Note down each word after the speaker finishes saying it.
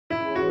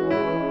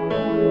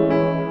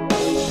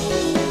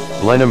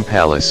Blenheim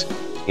Palace,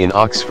 in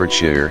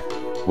Oxfordshire,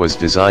 was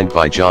designed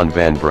by John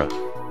Vanbrugh.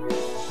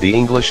 The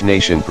English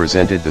nation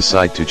presented the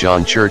site to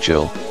John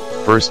Churchill,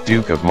 1st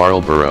Duke of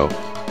Marlborough,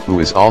 who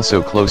is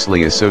also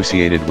closely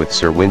associated with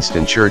Sir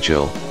Winston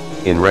Churchill,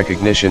 in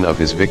recognition of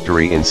his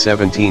victory in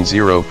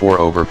 1704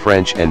 over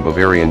French and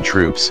Bavarian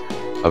troops,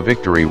 a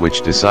victory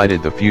which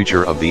decided the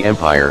future of the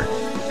empire,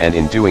 and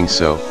in doing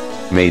so,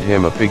 made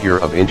him a figure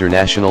of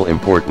international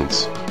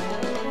importance.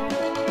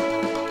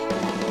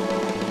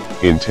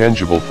 In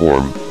tangible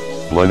form,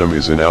 Blenheim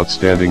is an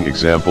outstanding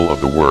example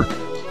of the work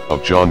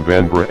of John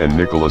Vanbrugh and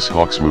Nicholas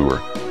Hawksmoor,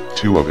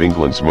 two of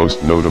England's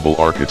most notable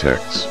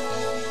architects.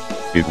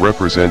 It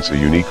represents a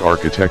unique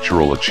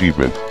architectural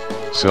achievement,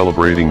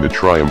 celebrating the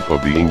triumph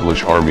of the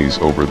English armies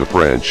over the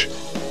French,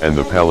 and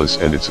the palace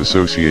and its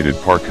associated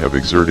park have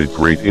exerted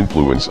great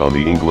influence on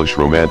the English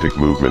Romantic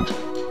movement,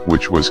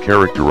 which was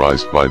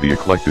characterized by the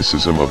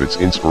eclecticism of its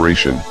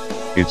inspiration,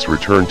 its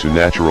return to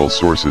natural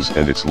sources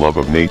and its love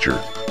of nature.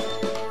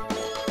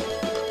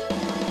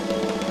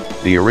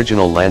 The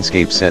original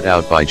landscape set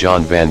out by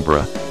John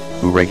Vanbrugh,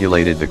 who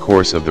regulated the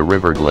course of the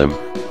River Glym,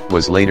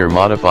 was later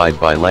modified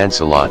by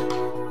Lancelot,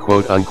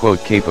 quote-unquote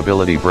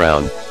Capability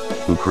Brown,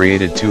 who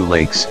created two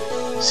lakes,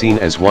 seen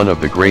as one of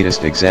the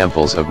greatest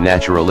examples of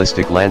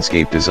naturalistic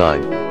landscape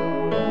design.